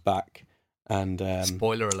Camilla comes back. And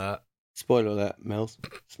spoiler alert, Mills.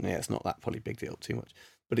 Yeah, it's not that probably big deal too much,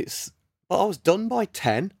 but I was done by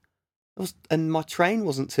 10. And my train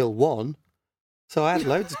wasn't till 1, so I had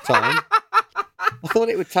loads of time. I thought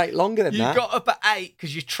it would take longer than that. You got up at 8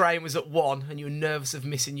 because your train was at 1 and you were nervous of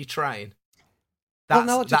missing your train.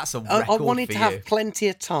 That's a record. I wanted to have plenty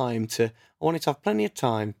of time to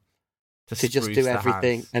just do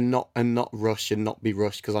everything and not rush and not be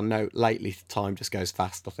rushed, because I know lately time just goes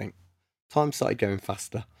fast. I think time started going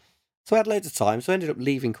faster, so I had loads of time. So I ended up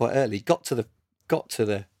leaving quite early. Got to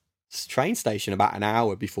the train station about an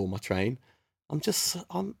hour before my train. I just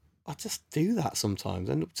do that sometimes.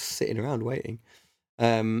 I end up just sitting around waiting.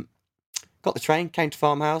 Got the train, came to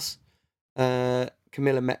Farmhouse.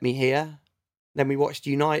 Camilla met me here. Then we watched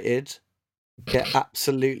United get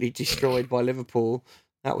absolutely destroyed by Liverpool.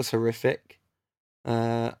 That was horrific.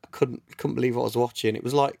 I couldn't believe what I was watching. It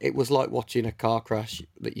was like watching a car crash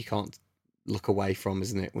that you can't look away from,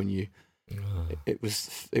 isn't it? When you, it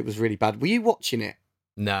was really bad. Were you watching it?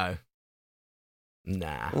 No.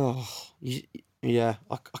 Nah. Oh, yeah.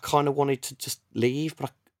 I kind of wanted to just leave,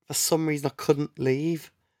 but for some reason I couldn't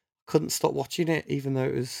leave. Couldn't stop watching it, even though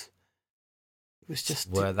it was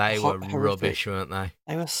just. They were rubbish, weren't they?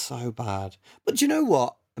 They were so bad. But do you know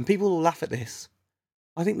what? And people will laugh at this.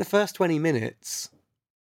 I think the first 20 minutes,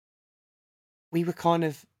 we were kind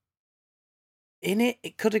of in it.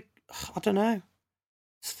 It could have, I don't know. I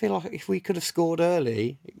just feel like if we could have scored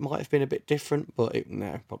early, it might have been a bit different, but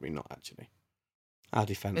no, probably not actually. Our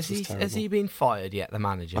defence was terrible. Has he been fired yet, the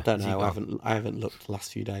manager? I don't know. I haven't looked the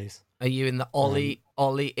last few days. Are you in the Ollie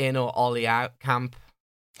in or Ollie out camp?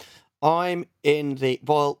 I'm in the,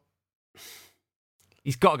 well...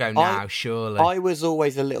 He's got to go now, surely. I was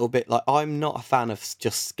always a little bit like, I'm not a fan of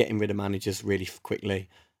just getting rid of managers really quickly,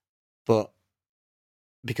 but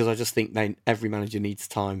because I just think every manager needs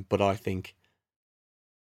time. But I think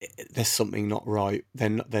there's something not right.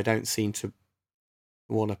 They don't seem to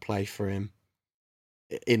want to play for him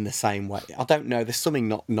in the same way. I don't know. There's something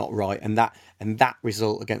not right, and that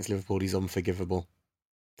result against Liverpool is unforgivable.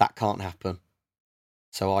 That can't happen.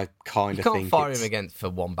 So I kind of think you can't fire him again for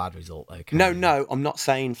one bad result, though. No, I'm not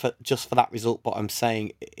saying for that result, but I'm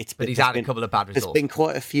saying it's. But he's had a couple of bad results. There's been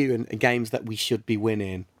quite a few in games that we should be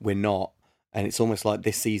winning, we're not, and it's almost like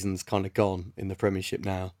this season's kind of gone in the Premiership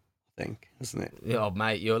now. I think, isn't it? Oh,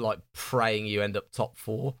 mate, you're like praying you end up top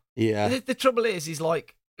 4. Yeah. The trouble is, he's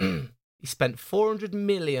like he spent 400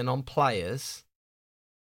 million on players,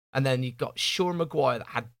 and then you've got Sean Maguire that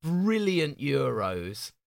had brilliant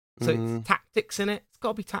Euros. So it's tactics in it. It's got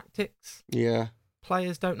to be tactics. Yeah.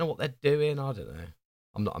 Players don't know what they're doing. I don't know.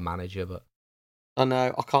 I'm not a manager, but I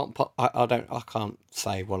know I can't. I can't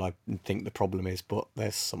say what I think the problem is, but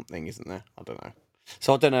there's something, isn't there? I don't know.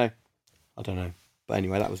 So I don't know. But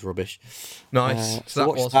anyway, that was rubbish. Nice. So that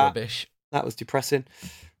was rubbish. That was depressing.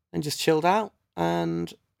 And just chilled out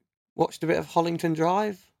and watched a bit of Hollington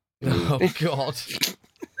Drive. Oh God.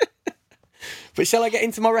 But shall I get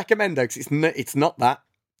into my recommendo? Because it's not that.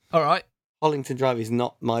 All right. Hollington Drive is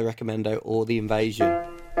not my recommendo or The Invasion.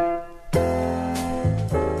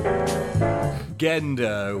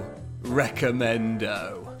 Gendo.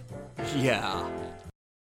 Recommendo. Yeah.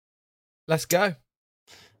 Let's go.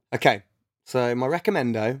 Okay. So my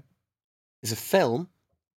recommendo is a film.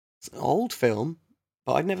 It's an old film,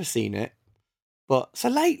 but I've never seen it. But so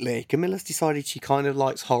lately, Camilla's decided she kind of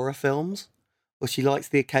likes horror films, or she likes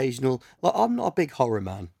the occasional. Like, I'm not a big horror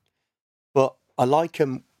man, but I like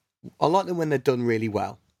them. I like them when they're done really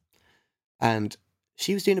well. And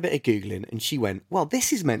she was doing a bit of Googling, and she went, "Well,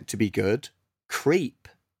 this is meant to be good. Creep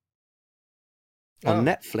on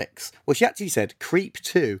Netflix." Well, she actually said Creep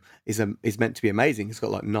 2 is meant to be amazing. It's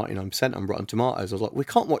got like 99% on Rotten Tomatoes. I was like, we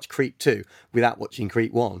can't watch Creep 2 without watching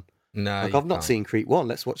Creep 1. No, like, I've not seen Creep 1.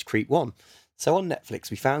 Let's watch Creep 1. So on Netflix,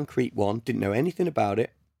 we found Creep 1, didn't know anything about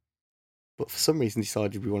it, but for some reason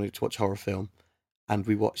decided we wanted to watch a horror film, and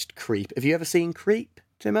we watched Creep. Have you ever seen Creep,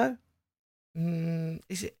 Timo?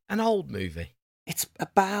 Is it an old movie? It's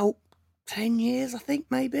about 10 years, I think,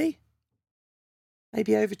 maybe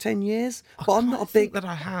over 10 years. But I'm not a big that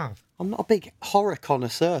I have. I'm not a big horror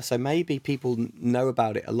connoisseur, so maybe people know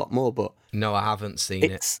about it a lot more. But no, I haven't seen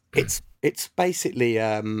it. It's basically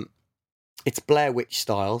it's Blair Witch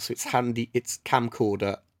style, so it's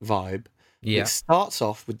camcorder vibe. Yeah. It starts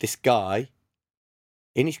off with this guy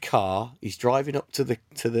in his car. He's driving up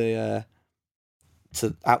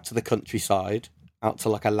out to the countryside, out to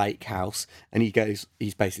like a lake house, and he's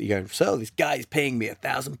basically going, so this guy's paying me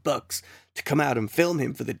 $1,000 to come out and film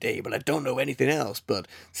him for the day, but I don't know anything else, but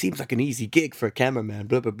seems like an easy gig for a cameraman,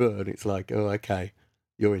 blah blah blah. And it's like, oh, okay,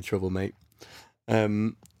 you're in trouble, mate.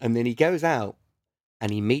 And then he goes out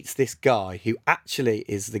and he meets this guy who actually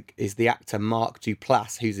is the actor Mark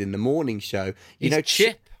Duplass, who's in the morning show.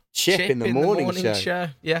 Chip in the morning show.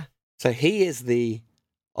 Yeah. So he is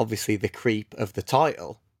obviously the creep of the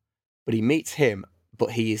title, but he meets him,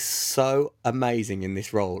 but he is so amazing in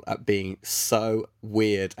this role at being so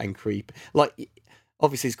weird and creepy. Like,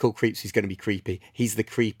 obviously it's called Creeps, he's going to be creepy. He's the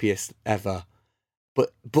creepiest ever,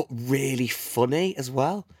 but really funny as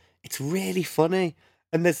well. It's really funny.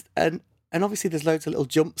 And obviously there's loads of little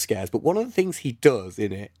jump scares, but one of the things he does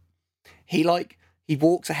in it, he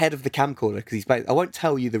walks ahead of the camcorder, because I won't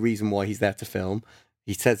tell you the reason why he's there to film.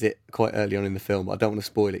 He says it quite early on in the film, but I don't want to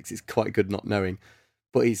spoil it because it's quite good not knowing.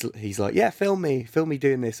 But he's like, yeah, film me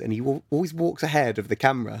doing this. And he always walks ahead of the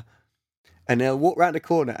camera, and he'll walk around the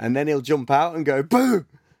corner, and then he'll jump out and go, boom!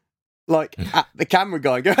 Like, at the camera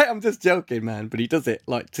guy, and go, hey, I'm just joking, man. But he does it,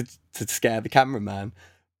 like, to scare the cameraman.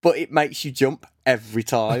 But it makes you jump every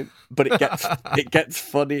time. But it gets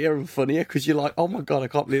funnier and funnier, because you're like, oh my God, I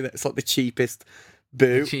can't believe that. It's like the cheapest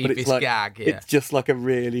boo, but it's like gag, yeah. It's just like a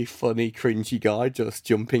really funny, cringy guy just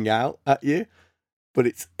jumping out at you. But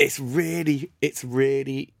it's really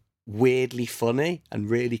weirdly funny and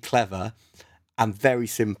really clever and very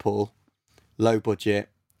simple, low budget.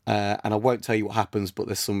 And I won't tell you what happens, but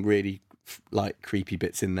there's some really like creepy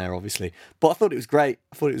bits in there, obviously. But I thought it was great.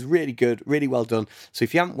 I thought it was really good, really well done. So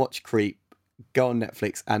if you haven't watched Creep, go on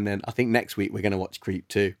Netflix, and then I think next week we're going to watch Creep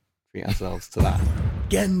 2. Treat ourselves to that.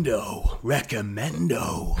 Gendo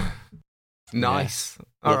recommendo. Nice.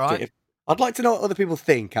 Yeah. All right. I'd like to know what other people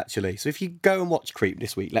think, actually. So if you go and watch Creep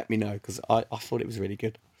this week, let me know, because I thought it was really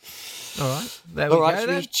good. All right. There we go. Should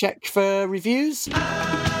we check for reviews?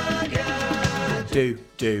 Do.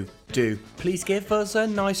 Please give us a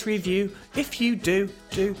nice review. If you do,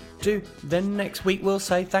 then next week we'll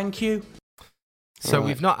say thank you. So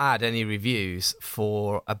we've not had any reviews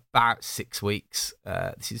for about 6 weeks.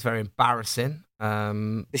 This is very embarrassing.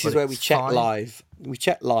 This is where we check live. We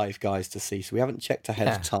check live, guys, to see. So we haven't checked ahead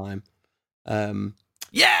of time.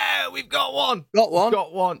 Yeah, we've got one. Got one? We've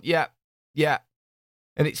got one, yeah.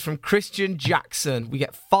 And it's from Christian Jackson. We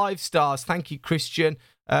get 5 stars. Thank you, Christian.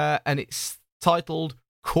 And it's titled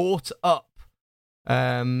Caught Up.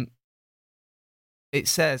 It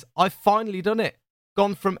says, I've finally done it.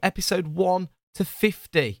 Gone from episode 1 to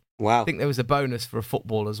 50. Wow. I think there was a bonus for a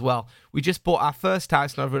football as well. We just bought our first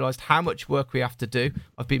house, and I've realised how much work we have to do.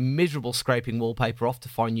 I've been miserable scraping wallpaper off to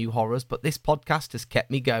find new horrors, but this podcast has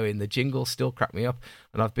kept me going. The jingles still crack me up,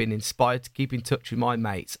 and I've been inspired to keep in touch with my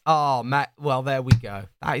mates. Oh, Matt, well, there we go.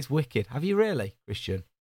 That is wicked. Have you really, Christian?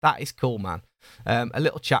 That is cool, man. A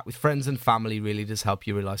little chat with friends and family really does help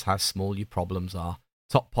you realise how small your problems are.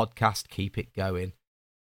 Top podcast, keep it going.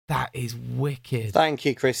 That is wicked. Thank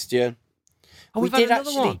you, Christian. Oh, we did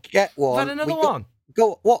actually get one. We've had another one.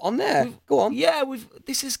 Go what on there? Go on. Yeah,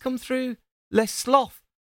 this has come through. Les Sloth,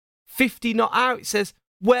 50 not out. It says,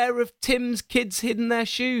 where have Tim's kids hidden their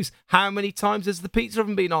shoes? How many times has the pizza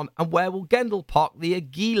oven been on? And where will Gendel park the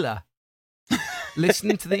Aguila?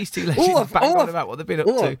 Listening to these two legends bang on about what they've been up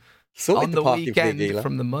to on the weekend,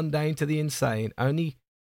 from the mundane to the insane. Only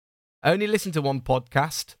listen to one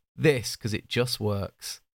podcast, this, because it just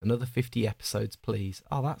works. Another 50 episodes, please.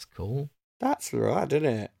 Oh, that's cool. That's right, isn't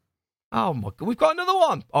it? Oh, my God. We've got another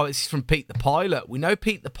one. Oh, this is from Pete the Pilot. We know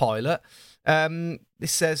Pete the Pilot.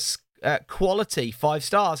 This says, quality, 5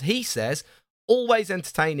 stars. He says, always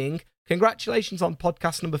entertaining. Congratulations on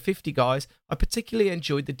podcast number 50, guys. I particularly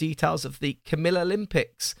enjoyed the details of the Camilla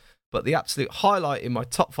Olympics, but the absolute highlight in my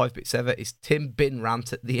top 5 bits ever is Tim bin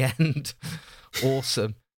rant at the end.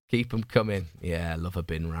 Awesome. Keep them coming. Yeah, I love a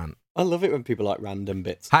bin rant. I love it when people like random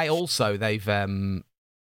bits. Hey, also, they've...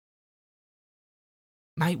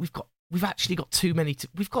 Mate, we've actually got too many.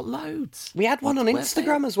 We've got loads. We had one on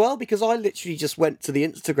Instagram as well, because I literally just went to the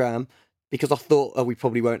Instagram because I thought, we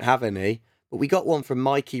probably won't have any. But we got one from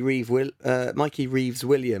Mikey Reeves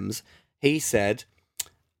Williams. He said,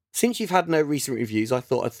 since you've had no recent reviews, I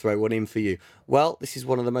thought I'd throw one in for you. Well, this is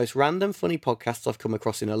one of the most random, funny podcasts I've come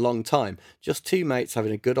across in a long time. Just two mates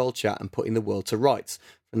having a good old chat and putting the world to rights.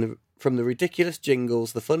 From the ridiculous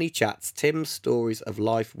jingles, the funny chats, Tim's stories of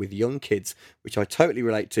life with young kids, which I totally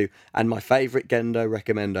relate to, and my favourite Gendo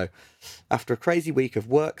recommendo. After a crazy week of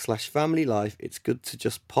work/family life, it's good to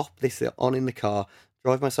just pop this on in the car,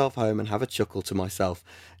 drive myself home and have a chuckle to myself.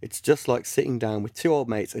 It's just like sitting down with two old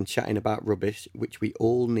mates and chatting about rubbish, which we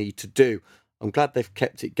all need to do. I'm glad they've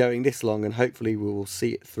kept it going this long, and hopefully we will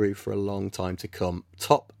see it through for a long time to come.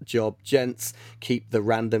 Top job, gents. Keep the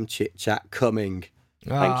random chit-chat coming.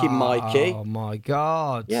 Thank you, Mikey. Oh, my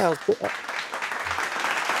God. Yeah,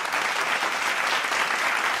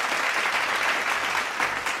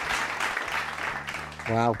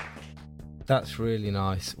 wow. That's really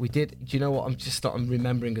nice. We did. Do you know what? I'm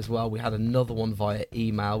remembering as well. We had another one via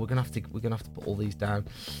email. We're gonna have to put all these down.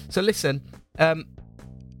 So listen.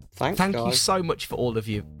 Thank you so much for all of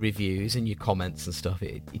your reviews and your comments and stuff.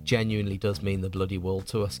 It genuinely does mean the bloody world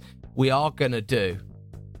to us. We are gonna do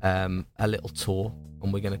a little tour,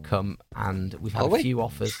 and we're gonna come, and we've had a few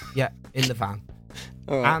offers. Yeah, in the van.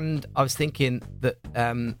 All right. And I was thinking that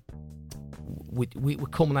we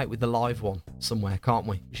culminate with the live one somewhere, can't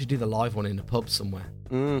we? We should do the live one in a pub somewhere.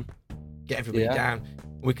 Get everybody down.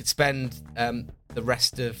 We could spend the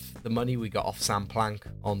rest of the money we got off Sam Plank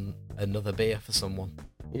on another beer for someone.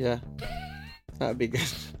 Yeah, that'd be good.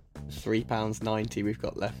 £3.90 we've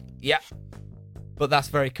got left. Yeah, but that's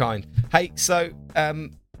very kind. Hey, so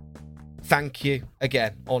thank you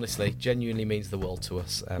again. Honestly, genuinely means the world to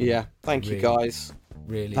us. Yeah, thank you guys.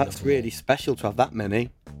 Really, that's really special to have that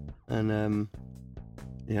many. And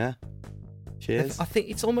yeah, cheers. I think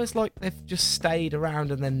it's almost like they've just stayed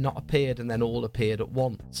around and then not appeared and then all appeared at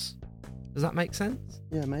once. Does that make sense?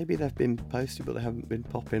 Yeah, maybe they've been posted but they haven't been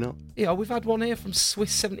popping up. Yeah, we've had one here from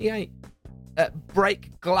Swiss 78.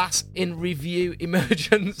 Break glass in review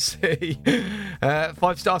emergency.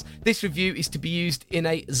 5 stars. This review is to be used in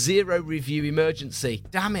a 0 review emergency.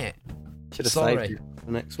 Damn it. Should have saved it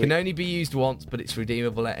for next week. Can only be used once, but it's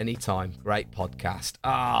redeemable at any time. Great podcast.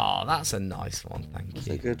 Oh, that's a nice one. Thank you. That's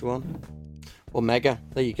a good one. Well, Mega,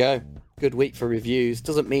 there you go. Good week for reviews.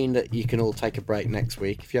 Doesn't mean that you can all take a break next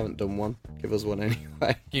week. If you haven't done one, give us one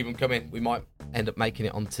anyway. Keep them coming. We might end up making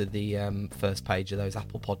it onto the first page of those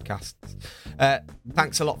Apple podcasts.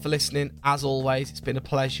 Thanks a lot for listening. As always, it's been a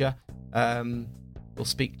pleasure. We'll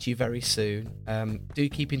speak to you very soon. Do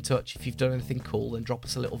keep in touch. If you've done anything cool, then drop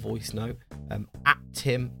us a little voice note. At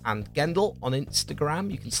Tim and Gendel on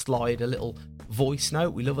Instagram. You can slide a little voice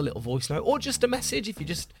note. We love a little voice note. Or just a message if you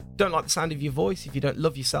just don't like the sound of your voice. If you don't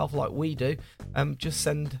love yourself like we do, just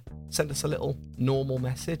send us a little normal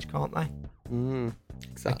message, can't they?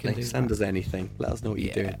 Exactly. Send us anything. Let us know what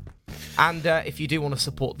you're doing. And if you do want to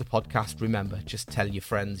support the podcast, remember, just tell your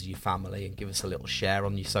friends, your family, and give us a little share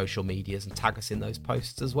on your social medias and tag us in those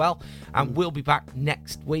posts as well. And we'll be back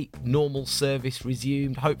next week. Normal service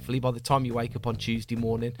resumed. Hopefully by the time you wake up on Tuesday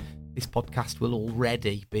morning, this podcast will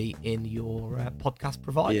already be in your podcast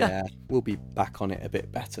provider. Yeah, we'll be back on it a bit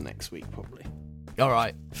better next week, probably. All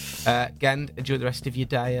right. Gend, enjoy the rest of your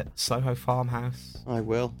day at Soho Farmhouse. I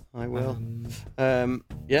will.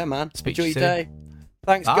 Yeah, man. Enjoy your soon. day.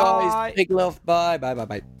 Thanks, guys. Big love. Bye.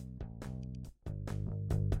 Bye.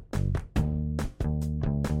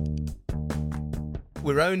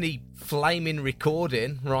 We're only flaming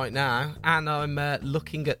recording right now, and I'm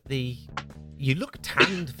looking at the... You look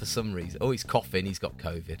tanned for some reason. Oh, he's coughing. He's got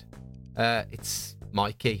COVID. It's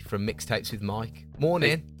Mikey from Mixtapes with Mike.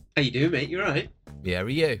 Morning. How you doing, mate? You all right? Yeah, how are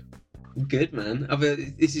you? Good, man.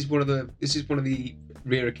 This is one of the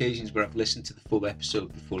rare occasions where I've listened to the full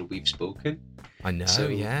episode before we've spoken. I know, So,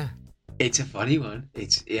 yeah. It's a funny one.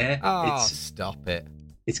 Stop it.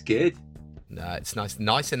 It's good. No, it's nice.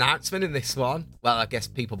 Nice announcement in this one. Well, I guess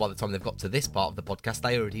people, by the time they've got to this part of the podcast,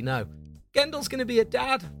 they already know. Gendel's going to be a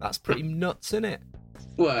dad. That's pretty nuts, isn't it?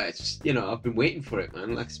 Well, it's I've been waiting for it,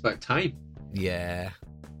 man. Like, it's about time. Yeah.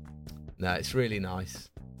 No, it's really nice.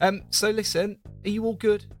 So listen, are you all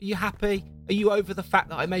good? Are you happy? Are you over the fact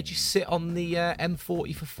that I made you sit on the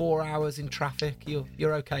M40 for 4 hours in traffic?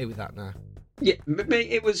 You're okay with that now? Yeah, mate.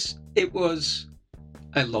 It was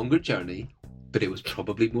a longer journey, but it was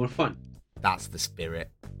probably more fun. That's the spirit.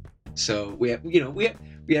 So we had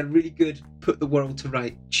really good put the world to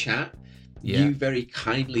right chat. Yeah. You very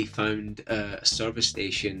kindly found a service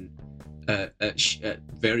station at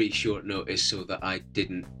very short notice so that I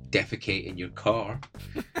didn't defecate in your car.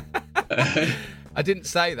 I didn't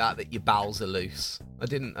say that your bowels are loose. I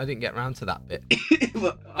didn't get round to that bit.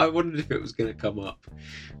 Well, I wondered if it was going to come up,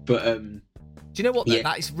 but do you know what? Though?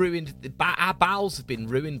 That is ruined. Our bowels have been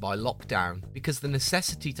ruined by lockdown because the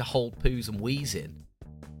necessity to hold poos and wheeze in,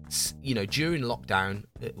 during lockdown,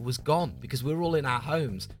 it was gone because we were all in our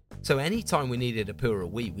homes. So anytime we needed a poo or a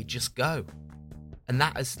wee, we'd just go. And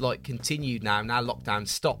that has continued now. Now lockdown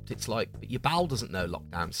stopped. It's but your bowel doesn't know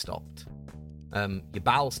lockdown stopped. Your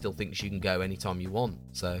bowel still thinks you can go anytime you want.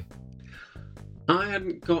 So I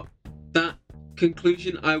hadn't got that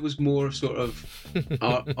conclusion. I was more sort of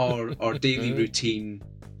our daily routine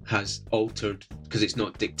has altered because it's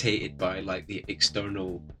not dictated by the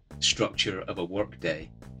external structure of a work day.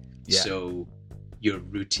 Yeah. So your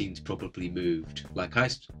routine's probably moved.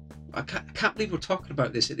 I can't believe we're talking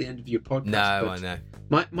about this at the end of your podcast. No, I know.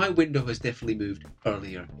 My window has definitely moved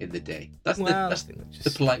earlier in the day. That's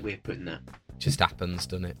the polite way of putting that. Just happens,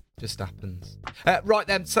 doesn't it? Just happens. Right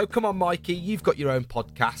then, so come on, Mikey, you've got your own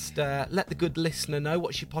podcast. Let the good listener know,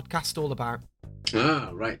 what's your podcast all about?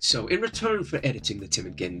 Right. So in return for editing the Tim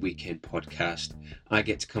and Gen Weekend podcast, I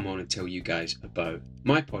get to come on and tell you guys about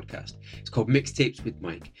my podcast. It's called Mixtapes with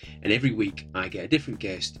Mike. And every week I get a different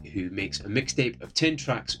guest who makes a mixtape of 10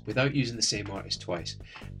 tracks without using the same artist twice.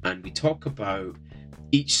 And we talk about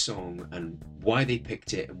each song and why they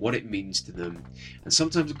picked it and what it means to them. And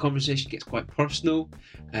sometimes the conversation gets quite personal.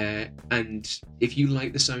 And if you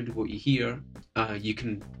like the sound of what you hear, you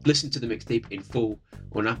can listen to the mixtape in full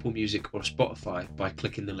on Apple Music or Spotify by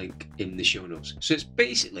clicking the link in the show notes. So it's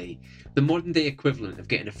basically the modern day equivalent of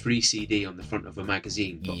getting a free CD on the front of a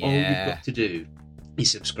magazine. But all you've got to do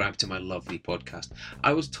is subscribe to my lovely podcast.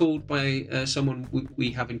 I was told by someone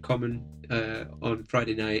we have in common on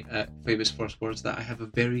Friday night at Famous First Words that I have a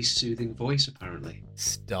very soothing voice, apparently.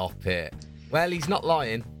 Stop it. Well, he's not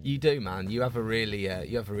lying. You do, man. You have a really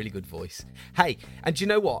good voice. Hey, and do you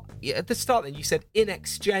know what? At the start then you said in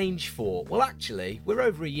exchange for. Well, actually, we're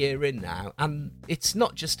over a year in now, and it's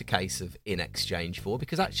not just a case of in exchange for,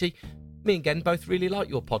 because actually me and Gen both really like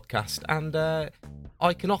your podcast, and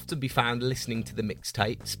I can often be found listening to the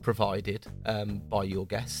mixtapes provided by your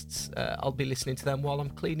guests. I'll be listening to them while I'm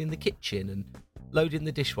cleaning the kitchen and loading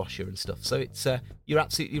the dishwasher and stuff. So it's you're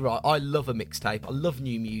absolutely right. I love a mixtape. I love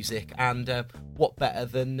new music, and what better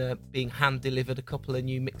than being hand delivered a couple of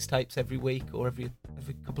new mixtapes every week or every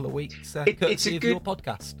couple of weeks, courtesy of your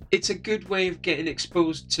podcast. It's a good way of getting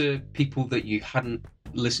exposed to people that you hadn't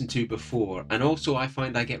listened to before, and also I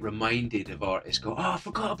find I get reminded of artists. Go, I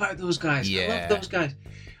forgot about those guys. I love those guys,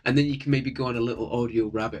 and then you can maybe go on a little audio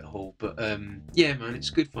rabbit hole. But yeah, man, it's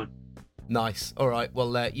good fun. Nice. All right.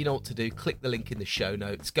 Well, you know what to do. Click the link in the show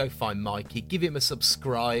notes. Go find Mikey. Give him a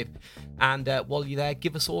subscribe. And while you're there,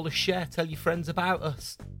 give us all a share. Tell your friends about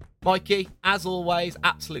us. Mikey, as always,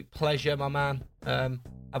 absolute pleasure, my man.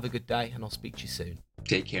 Have a good day, and I'll speak to you soon.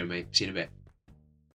 Take care, mate. See you in a bit.